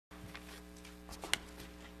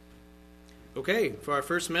Okay, for our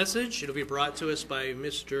first message, it'll be brought to us by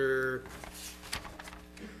Mr.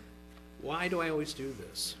 Why do I always do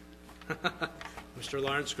this? Mr.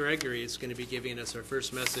 Lawrence Gregory is going to be giving us our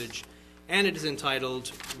first message, and it is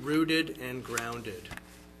entitled, Rooted and Grounded.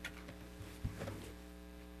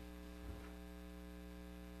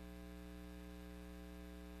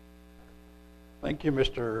 Thank you,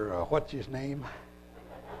 Mr. What's his name?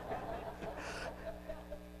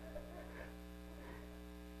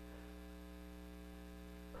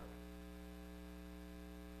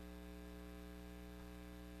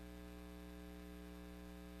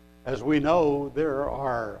 As we know, there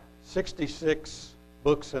are 66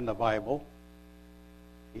 books in the Bible,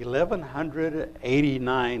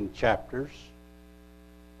 1,189 chapters,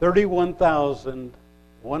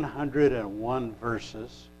 31,101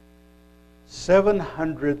 verses,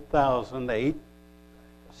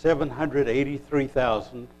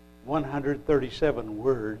 783,137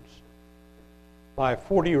 words by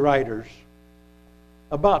 40 writers.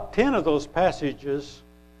 About 10 of those passages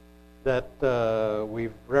that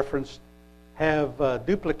we've referenced have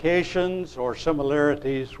duplications or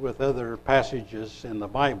similarities with other passages in the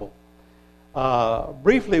Bible.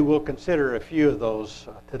 Briefly, we'll consider a few of those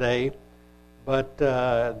today, but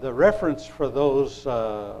the reference for those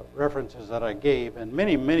references that I gave, and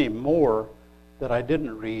many, many more that I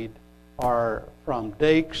didn't read, are from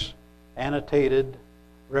Dake's Annotated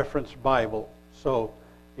Reference Bible. So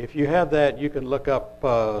if you have that, you can look up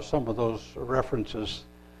some of those references.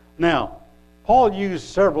 Now, Paul used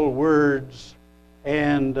several words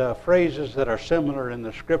and phrases that are similar in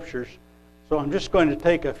the Scriptures. So I'm just going to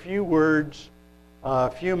take a few words,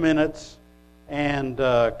 a few minutes, and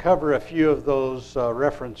cover a few of those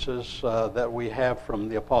references that we have from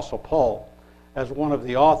the Apostle Paul as one of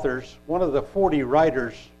the authors, one of the 40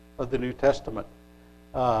 writers of the New Testament.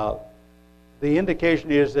 The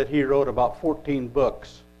indication is that he wrote about 14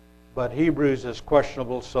 books, but Hebrews is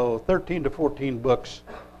questionable, so 13 to 14 books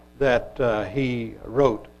that he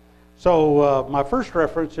wrote. So my first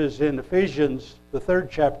reference is in Ephesians, the 3rd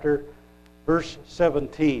chapter, verse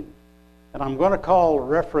 17. And I'm going to call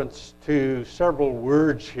reference to several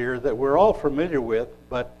words here that we're all familiar with,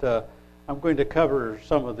 but I'm going to cover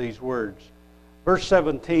some of these words. Verse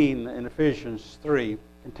 17 in Ephesians 3,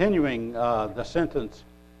 continuing the sentence,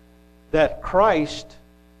 that Christ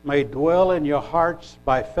may dwell in your hearts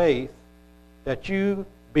by faith, that you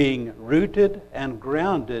being rooted and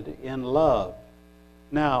grounded in love.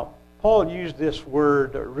 Now, Paul used this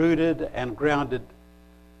word rooted and grounded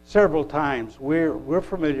several times. We're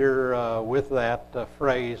familiar with that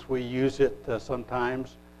phrase. We use it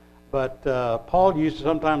sometimes. But Paul used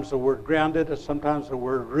sometimes the word grounded and sometimes the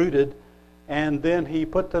word rooted. And then he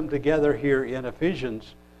put them together here in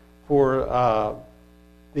Ephesians for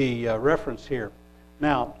the reference here.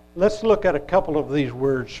 Now, let's look at a couple of these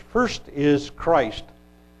words. First is Christ.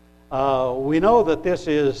 We know that this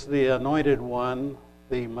is the anointed one,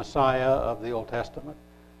 the Messiah of the Old Testament.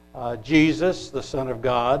 Jesus, the Son of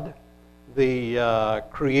God, the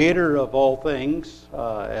creator of all things,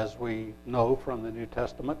 as we know from the New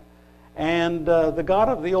Testament, and the God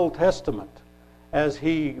of the Old Testament, as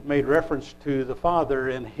he made reference to the Father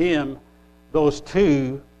and him, those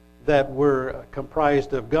two that were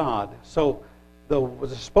comprised of God. So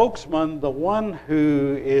the spokesman, the one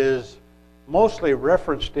who is mostly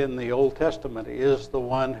referenced in the Old Testament, is the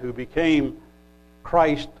one who became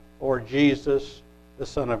Christ or Jesus, the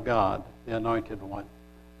Son of God, the anointed one,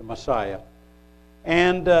 the Messiah.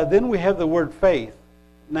 And then we have the word faith.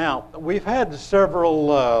 Now, we've had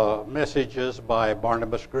several messages by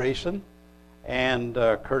Barnabas Grayson and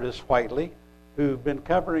Curtis Whiteley, who've been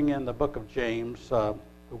covering in the book of James the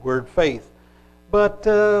word faith. But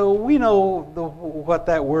we know what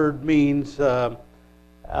that word means.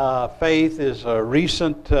 Faith is a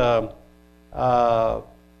recent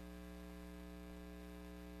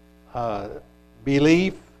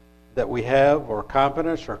belief that we have, or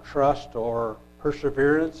confidence, or trust, or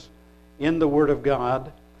perseverance in the Word of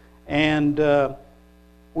God. And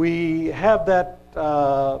we have that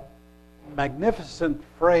magnificent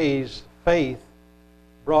phrase, faith,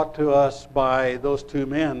 brought to us by those two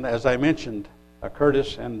men, as I mentioned,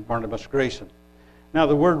 Curtis and Barnabas Grayson. Now,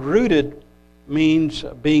 the word rooted means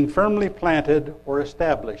being firmly planted or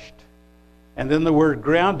established. And then the word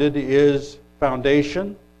grounded is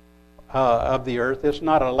foundation of the earth. It's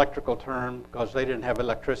not an electrical term because they didn't have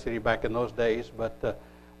electricity back in those days, but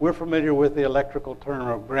we're familiar with the electrical term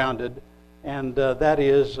of grounded, and that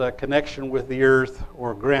is a connection with the earth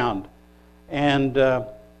or ground. And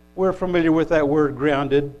we're familiar with that word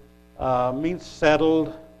grounded, means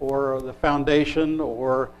settled, or the foundation,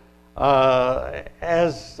 or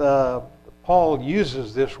as Paul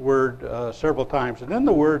uses this word several times. And then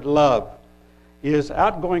the word love is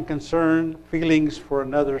outgoing concern, feelings for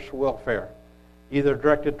another's welfare, either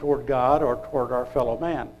directed toward God or toward our fellow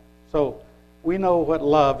man. So we know what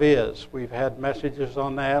love is. We've had messages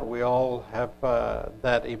on that. We all have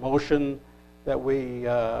that emotion that we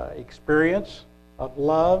experience of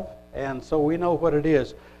love, and so we know what it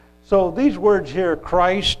is. So these words here,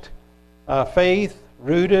 Christ, faith,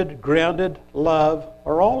 rooted, grounded, love,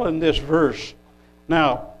 are all in this verse.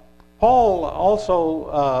 Now, Paul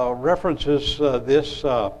also references this,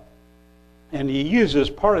 and he uses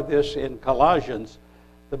part of this in Colossians,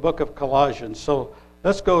 the book of Colossians. So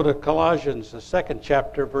let's go to Colossians, the 2nd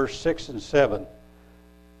chapter, verse 6 and 7.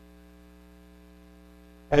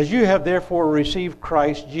 As you have therefore received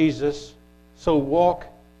Christ Jesus, so walk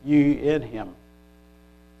you in him,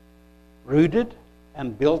 rooted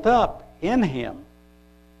and built up in him,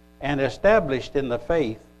 and established in the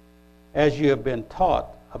faith, as you have been taught,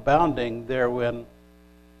 abounding therewith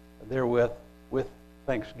with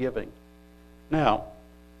thanksgiving. Now,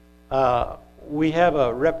 we have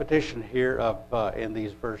a repetition here of in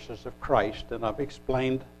these verses of Christ, and I've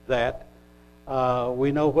explained that.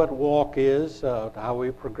 We know what walk is, how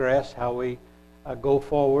we progress, how we go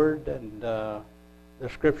forward, and the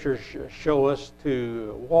Scriptures show us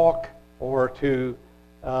to walk or to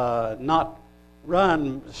not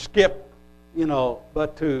run, skip,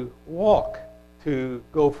 but to walk, to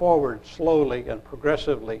go forward slowly and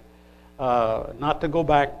progressively, not to go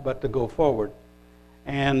back, but to go forward.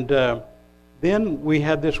 And then we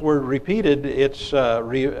have this word repeated. It's a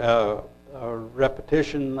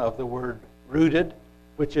repetition of the word rooted,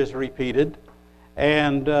 which is repeated.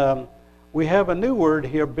 And we have a new word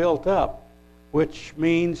here, built up, which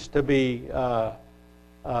means to be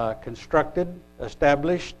constructed,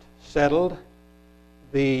 established, settled,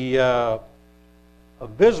 the a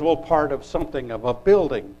visible part of something, of a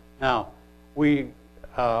building. Now, we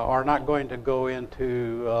are not going to go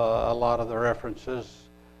into a lot of the references,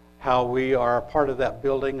 how we are a part of that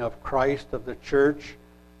building of Christ, of the church,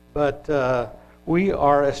 but we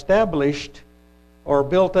are established or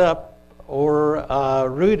built up or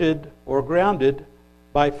rooted or grounded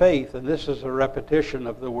by faith. And this is a repetition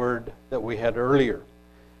of the word that we had earlier.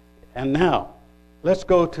 And now, let's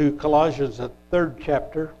go to Colossians, the 3rd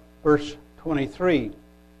chapter, verse 23.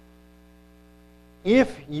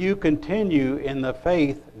 If you continue in the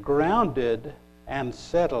faith, grounded and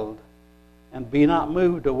settled, and be not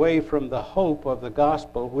moved away from the hope of the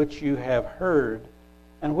gospel which you have heard,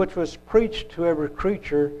 and which was preached to every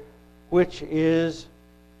creature which is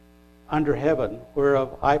under heaven,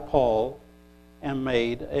 whereof I, Paul, am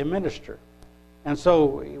made a minister. And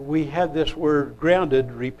so we have this word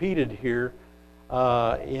grounded repeated here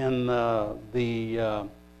in the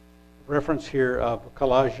reference here of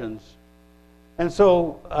Colossians. And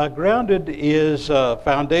so grounded is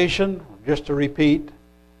foundation, just to repeat.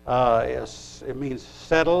 It means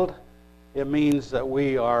settled. It means that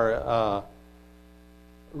we are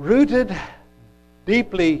rooted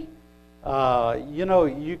deeply.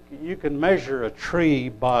 You can measure a tree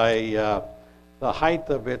by the height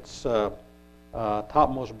of its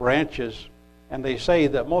topmost branches, and they say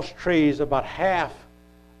that most trees, about half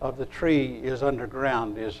of the tree is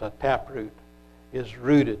underground, is a taproot, is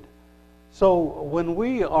rooted. So when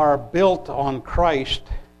we are built on Christ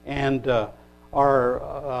and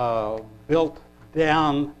are built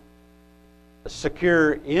down,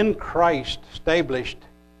 secure in Christ, established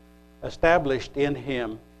in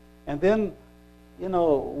Him, and then,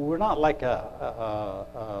 we're not like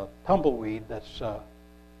a tumbleweed that's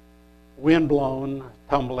windblown,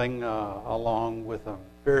 tumbling along with a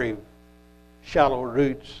very shallow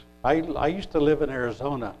roots. I used to live in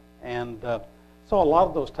Arizona and saw a lot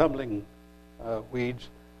of those tumbling weeds,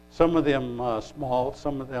 some of them small,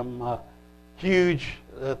 some of them huge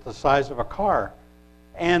at the size of a car.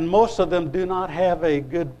 And most of them do not have a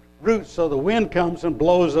good root, so the wind comes and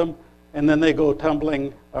blows them, and then they go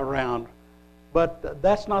tumbling around. But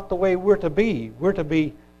that's not the way we're to be. We're to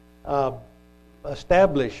be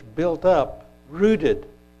established, built up, rooted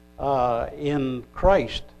in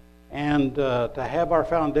Christ, and to have our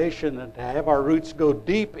foundation and to have our roots go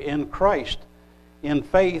deep in Christ, in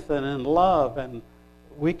faith and in love. And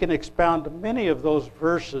we can expound many of those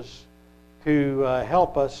verses to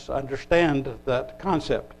help us understand that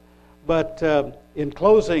concept. But in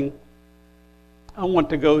closing, I want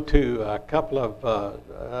to go to a couple of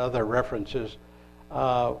other references.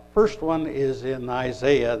 First one is in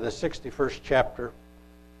Isaiah, the 61st chapter,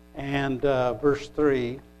 and verse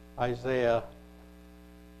 3, Isaiah.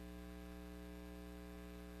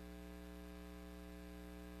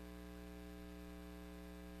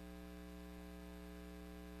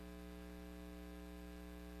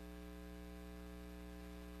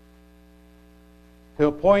 to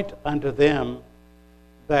appoint unto them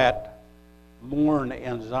that mourn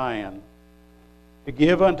in Zion, to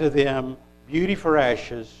give unto them beauty for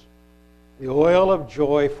ashes, the oil of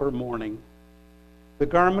joy for mourning, the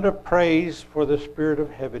garment of praise for the spirit of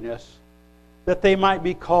heaviness, that they might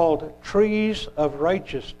be called trees of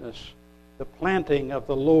righteousness, the planting of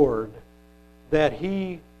the Lord, that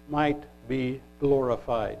he might be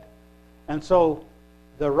glorified. And so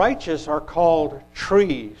the righteous are called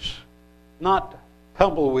trees, not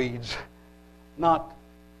tumbleweeds, not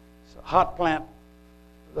hot plant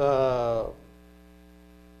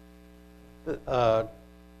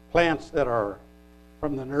plants that are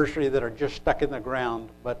from the nursery that are just stuck in the ground,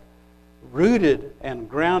 but rooted and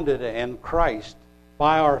grounded in Christ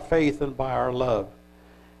by our faith and by our love.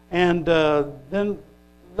 And then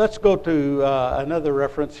let's go to another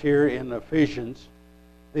reference here in Ephesians,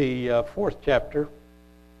 the 4th chapter.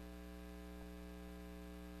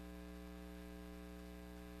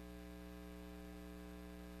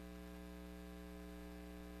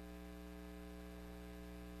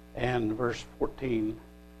 And verse 14.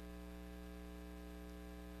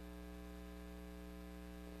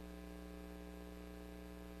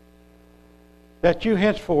 That you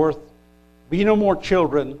henceforth be no more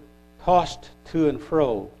children, tossed to and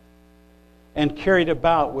fro, and carried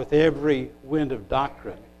about with every wind of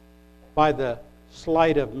doctrine, by the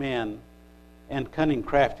sleight of men and cunning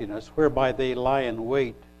craftiness, whereby they lie in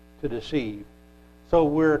wait to deceive. So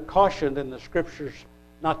we're cautioned in the Scriptures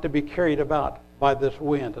not to be carried about by this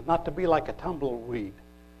wind, not to be like a tumbleweed,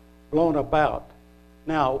 blown about.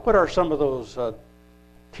 Now, what are some of those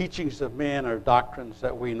teachings of men or doctrines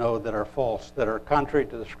that we know that are false, that are contrary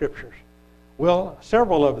to the Scriptures? Well,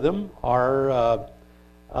 several of them are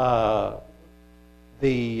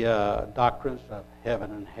the doctrines of heaven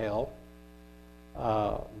and hell,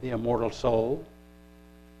 the immortal soul,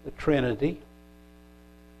 the Trinity,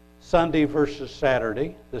 Sunday versus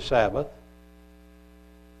Saturday, the Sabbath,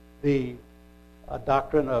 the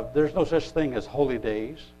doctrine of there's no such thing as holy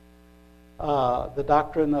days, the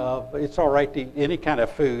doctrine of it's all right to eat any kind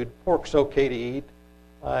of food, pork's okay to eat,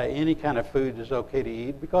 any kind of food is okay to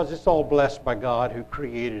eat because it's all blessed by God who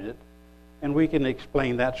created it, and we can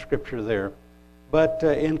explain that Scripture there. But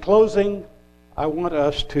in closing, I want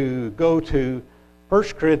us to go to 1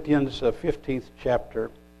 Corinthians 15th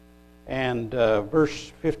chapter and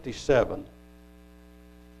verse 57.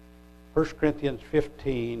 1 Corinthians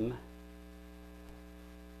 15,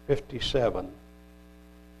 57.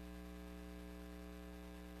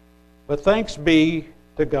 But thanks be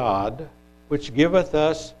to God, which giveth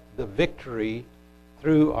us the victory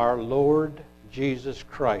through our Lord Jesus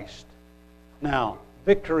Christ. Now,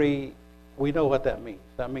 victory, we know what that means.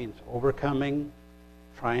 That means overcoming,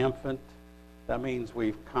 triumphant. That means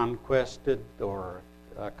we've conquested or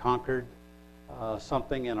conquered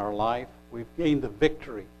something in our life. We've gained the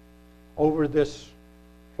victory over this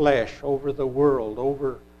flesh, over the world,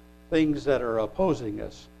 over things that are opposing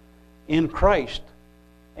us in Christ.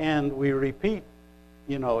 And we repeat,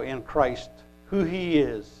 in Christ, who He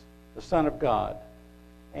is, the Son of God,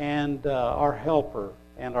 and our helper,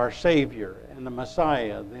 and our Savior, and the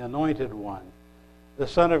Messiah, the Anointed One, the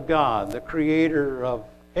Son of God, the Creator of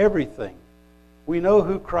everything. We know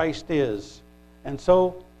who Christ is. And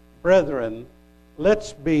so, brethren,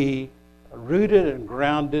 let's be rooted and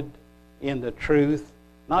grounded in the truth,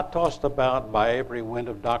 not tossed about by every wind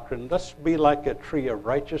of doctrine. Let's be like a tree of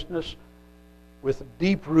righteousness with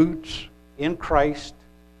deep roots in Christ,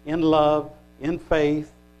 in love, in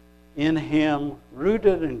faith, in Him,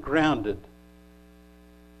 rooted and grounded